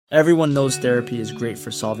Everyone knows therapy is great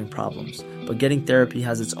for solving problems, but getting therapy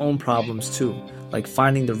has its own problems too, like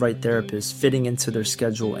finding the right therapist, fitting into their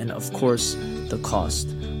schedule, and of course, the cost.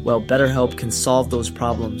 Well, BetterHelp can solve those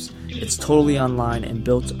problems. It's totally online and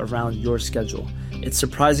built around your schedule. It's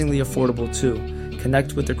surprisingly affordable too.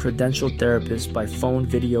 Connect with a credentialed therapist by phone,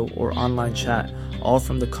 video, or online chat, all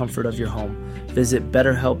from the comfort of your home. Visit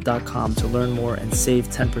BetterHelp.com to learn more and save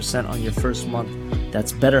 10% on your first month.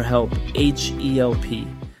 That's BetterHelp, H-E-L-P.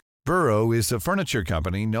 Burrow is a furniture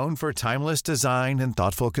company known for timeless design and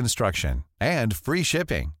thoughtful construction, and free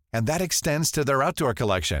shipping, and that extends to their outdoor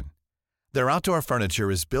collection. Their outdoor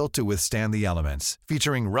furniture is built to withstand the elements,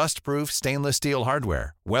 featuring rust-proof stainless steel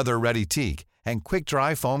hardware, weather-ready teak, and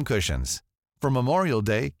quick-dry foam cushions. For Memorial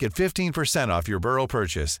Day, get 15% off your Burrow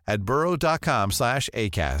purchase at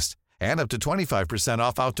burrow.com/ACAST and up to 25%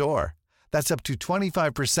 off outdoor. That's up to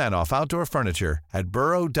 25% off outdoor furniture at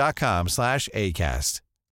burrow.com/ACAST.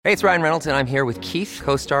 Hey, it's Ryan Reynolds, and I'm here with Keith,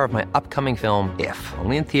 co-star of my upcoming film, If,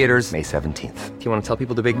 only in theaters May 17th. Do you want to tell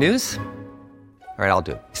people the big news? All right, I'll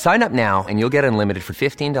do it. Sign up now and you'll get unlimited for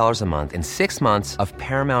 $15 a month and 6 months of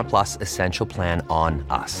Paramount Plus Essential Plan on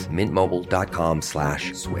us.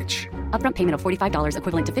 MintMobile.com/switch. Upfront payment of $45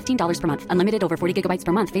 equivalent to $15 per month. Unlimited over 40 gigabytes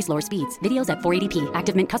per month. Face lower speeds. Videos at 480p.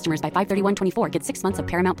 Active Mint customers by 531.24 get 6 months of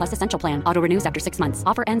Paramount Plus Essential Plan. Auto renews after 6 months.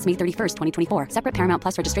 Offer ends May 31st, 2024. Separate Paramount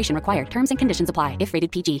Plus registration required. Terms and conditions apply if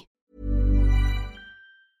rated PG.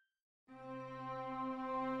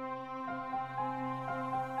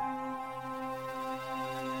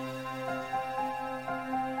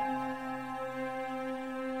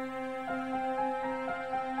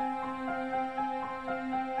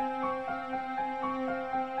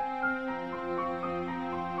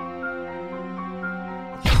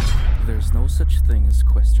 There's no such thing as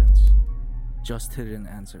questions, just hidden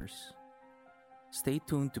answers. Stay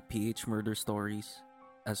tuned to PH Murder Stories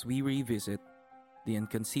as we revisit the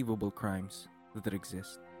inconceivable crimes that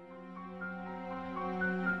exist.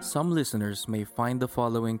 Some listeners may find the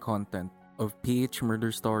following content of PH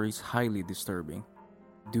Murder Stories highly disturbing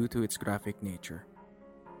due to its graphic nature.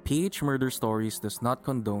 PH Murder Stories does not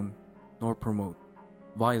condone nor promote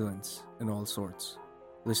violence in all sorts.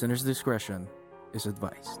 Listeners' discretion is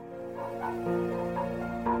advised.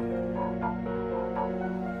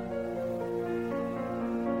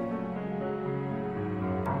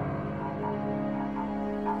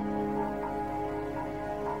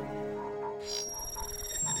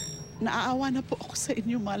 Naaawa na po ako sa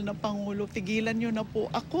inyo, mahal na Pangulo. Tigilan niyo na po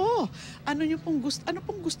ako. Ano pong gusto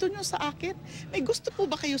niyo sa akin? May gusto po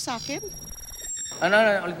ba kayo sa akin?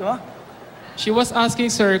 Ano, ulit mo? She was asking,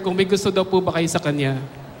 sir, kung may gusto daw po ba kayo sa kanya.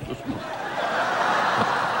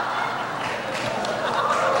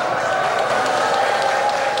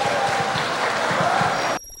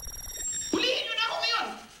 Hulihin niyo na ako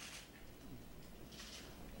ngayon!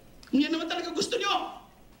 Hindi naman talaga gusto niyo!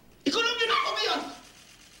 Ikulong niyo na ako ngayon!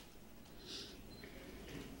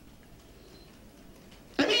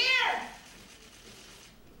 I'm here!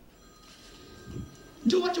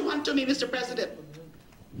 Do what you want to me, Mr. President.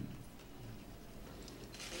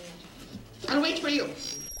 I'll wait for you.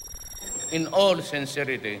 In all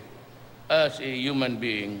sincerity, as a human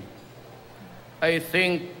being, I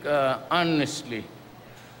think, honestly,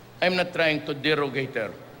 I'm not trying to derogate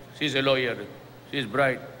her. She's a lawyer. She's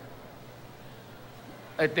bright.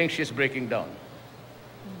 I think she's breaking down.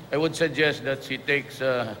 I would suggest that she takes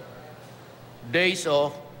days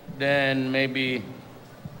off, then maybe,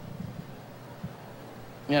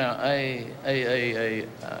 I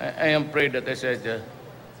am afraid that I said,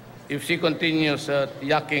 if she continues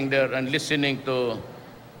yakking there and listening to,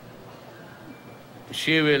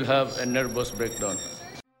 she will have a nervous breakdown.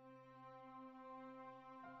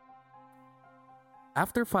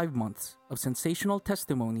 After 5 months of sensational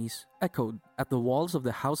testimonies echoed at the walls of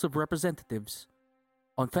the House of Representatives,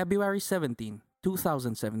 on February 17,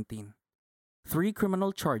 2017, 3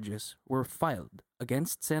 criminal charges were filed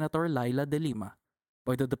against Senator Laila De Lima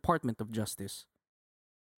by the Department of Justice,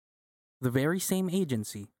 the very same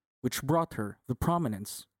agency which brought her the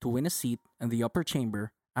prominence to win a seat in the upper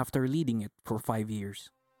chamber after leading it for 5 years.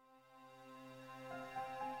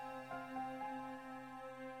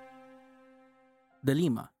 De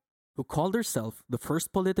Lima, who called herself the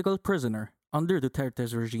first political prisoner under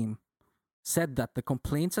Duterte's regime, said that the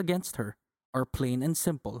complaints against her are plain and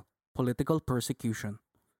simple political persecution.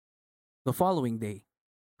 The following day,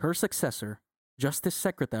 her successor, Justice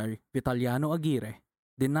Secretary Vitaliano Aguirre,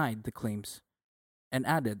 denied the claims and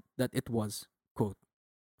added that it was, quote,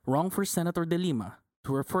 wrong for Senator De Lima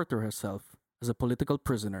to refer to herself as a political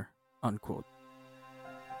prisoner, unquote.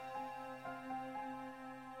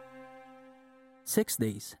 6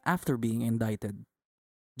 days after being indicted,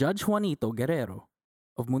 Judge Juanito Guerrero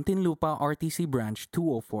of Muntinlupa RTC Branch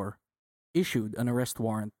 204 issued an arrest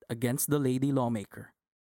warrant against the lady lawmaker.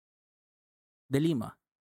 De Lima,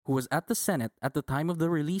 who was at the Senate at the time of the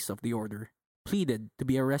release of the order, pleaded to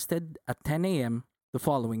be arrested at 10 a.m. the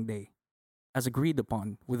following day, as agreed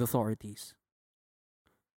upon with authorities.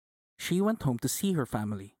 She went home to see her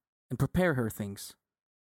family and prepare her things,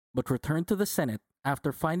 but returned to the Senate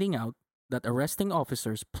after finding out that arresting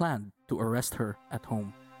officers planned to arrest her at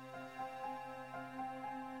home.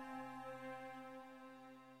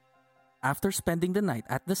 After spending the night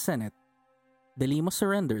at the Senate, De Lima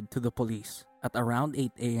surrendered to the police at around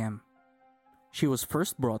 8 a.m. She was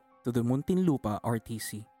first brought to the Muntinlupa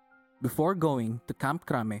RTC before going to Camp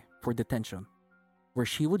Crame for detention, where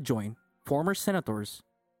she would join former Senators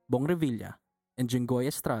Bong Revilla and Jinggoy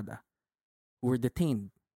Estrada, who were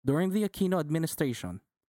detained during the Aquino administration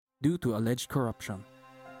due to alleged corruption.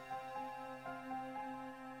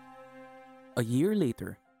 A year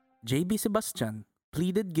later, Jaybee Sebastian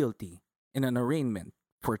pleaded guilty in an arraignment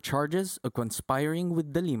for charges of conspiring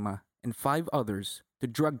with De Lima and 5 others to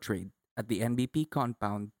drug trade at the NBP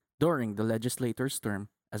compound during the legislator's term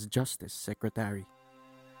as Justice Secretary.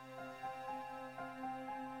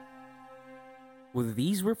 With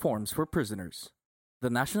these reforms for prisoners,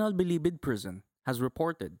 the National Bilibid prison has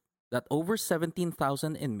reported that over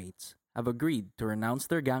 17,000 inmates have agreed to renounce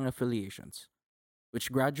their gang affiliations,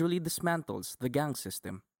 which gradually dismantles the gang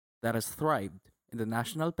system that has thrived in the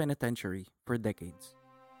National Penitentiary for decades.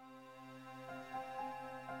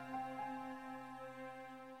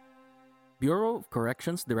 Bureau of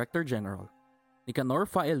Corrections Director General Nicanor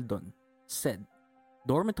Faeldon said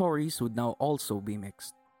dormitories would now also be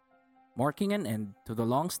mixed, marking an end to the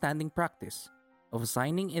long-standing practice of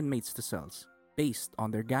assigning inmates to cells based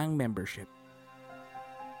on their gang membership.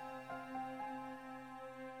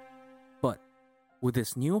 But with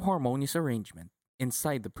this new harmonious arrangement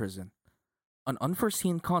inside the prison, an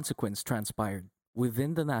unforeseen consequence transpired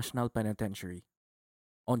within the National Penitentiary.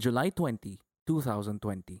 On July 20,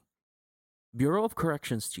 2020, Bureau of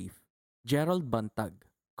Corrections Chief Gerald Bantag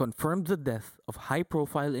confirmed the death of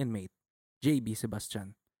high-profile inmate Jaybee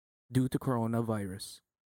Sebastian due to coronavirus.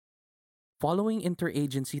 Following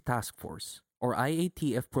Interagency Task Force or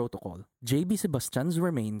IATF protocol, Jaybee Sebastian's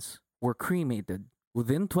remains were cremated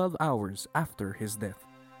within 12 hours after his death.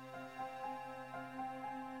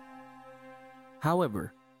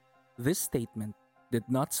 However, this statement did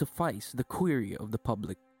not suffice the query of the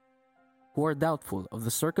public, who are doubtful of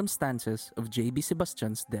the circumstances of Jaybee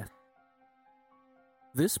Sebastian's death.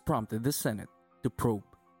 This prompted the Senate to probe,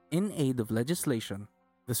 in aid of legislation,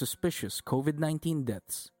 the suspicious COVID-19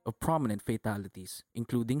 deaths of prominent fatalities,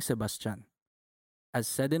 including Sebastian, as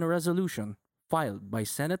said in a resolution filed by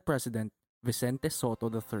Senate President Vicente Soto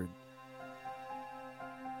III.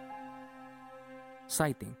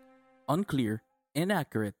 Citing unclear,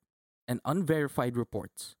 inaccurate, and unverified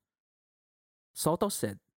reports, Soto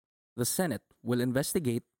said the Senate will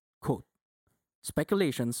investigate, quote,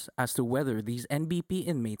 speculations as to whether these NBP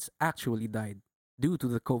inmates actually died due to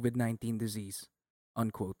the COVID-19 disease,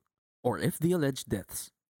 unquote, or if the alleged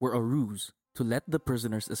deaths were a ruse to let the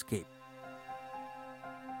prisoners escape.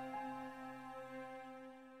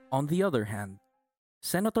 On the other hand,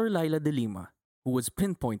 Senator Laila de Lima, who was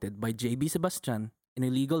pinpointed by Jaybee Sebastian in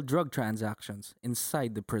illegal drug transactions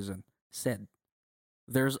inside the prison, said,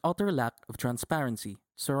 "There's utter lack of transparency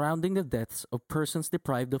surrounding the deaths of persons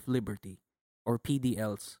deprived of liberty, or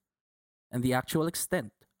PDLs, and the actual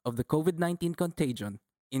extent of the COVID-19 contagion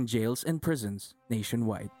in jails and prisons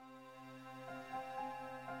nationwide."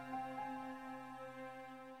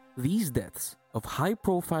 These deaths of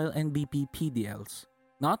high-profile NBP PDLs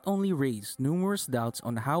not only raise numerous doubts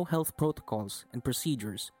on how health protocols and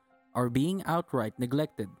procedures are being outright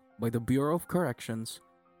neglected by the Bureau of Corrections,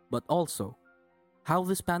 but also how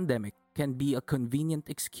this pandemic can be a convenient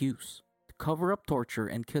excuse to cover up torture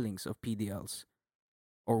and killings of PDLs,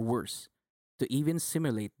 or worse, to even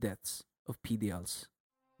simulate deaths of PDLs,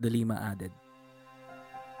 De Lima added.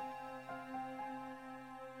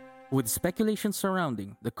 With speculation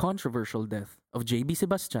surrounding the controversial death of Jaybee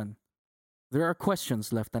Sebastian, there are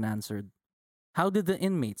questions left unanswered. How did the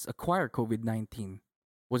inmates acquire COVID-19?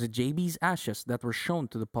 Was it Jaybee's ashes that were shown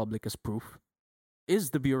to the public as proof?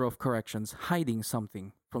 Is the Bureau of Corrections hiding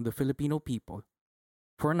something from the Filipino people?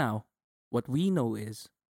 For now, what we know is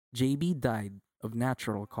Jaybee died of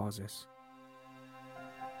natural causes.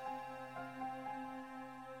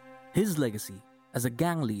 His legacy as a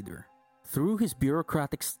gang leader, through his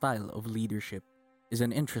bureaucratic style of leadership, is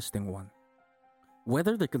an interesting one.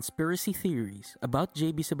 Whether the conspiracy theories about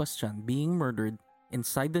Jaybee Sebastian being murdered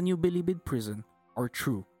inside the new Bilibid prison are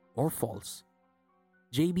true or false.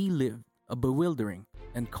 Jaybee lived a bewildering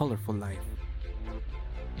and colorful life.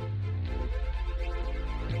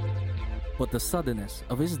 But the suddenness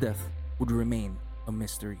of his death would remain a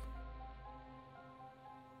mystery.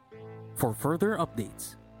 For further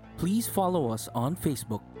updates, please follow us on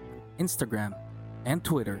Facebook, Instagram, and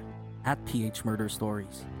Twitter at PH Murder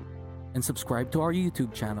Stories, and subscribe to our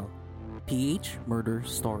YouTube channel, PH Murder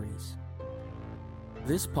Stories.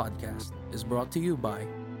 This podcast is brought to you by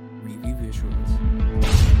Review Visuals.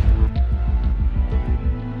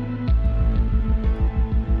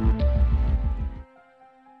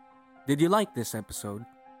 Did you like this episode?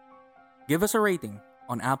 Give us a rating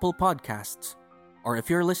on Apple Podcasts, or if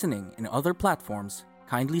you're listening in other platforms,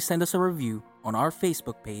 kindly send us a review on our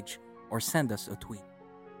Facebook page or send us a tweet.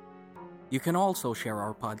 You can also share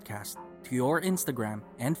our podcast to your Instagram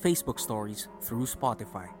and Facebook stories through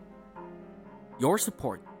Spotify. Your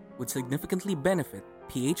support would significantly benefit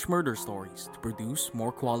PH Murder Stories to produce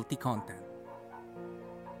more quality content.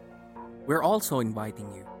 We're also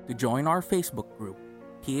inviting you to join our Facebook group,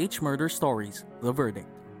 PH Murder Stories The Verdict,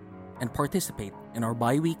 and participate in our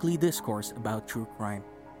bi-weekly discourse about true crime,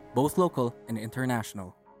 both local and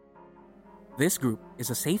international. This group is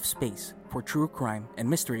a safe space for true crime and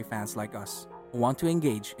mystery fans like us who want to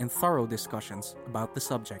engage in thorough discussions about the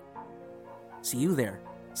subject. See you there,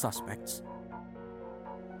 suspects.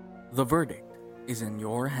 The verdict is in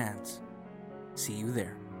your hands. See you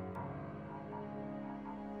there.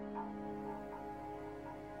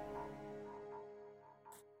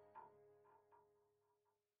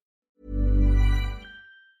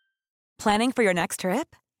 Planning for your next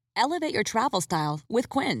trip? Elevate your travel style with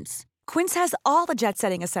Quince. Quince has all the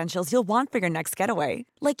jet-setting essentials you'll want for your next getaway,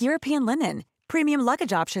 like European linen, premium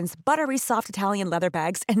luggage options, buttery soft Italian leather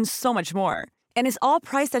bags, and so much more. And is all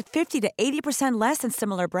priced at 50 to 80% less than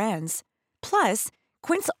similar brands. Plus,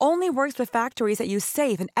 Quince only works with factories that use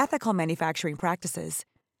safe and ethical manufacturing practices.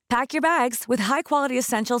 Pack your bags with high-quality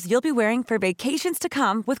essentials you'll be wearing for vacations to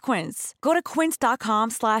come with Quince. Go to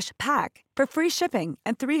quince.com/pack for free shipping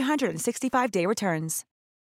and 365-day returns.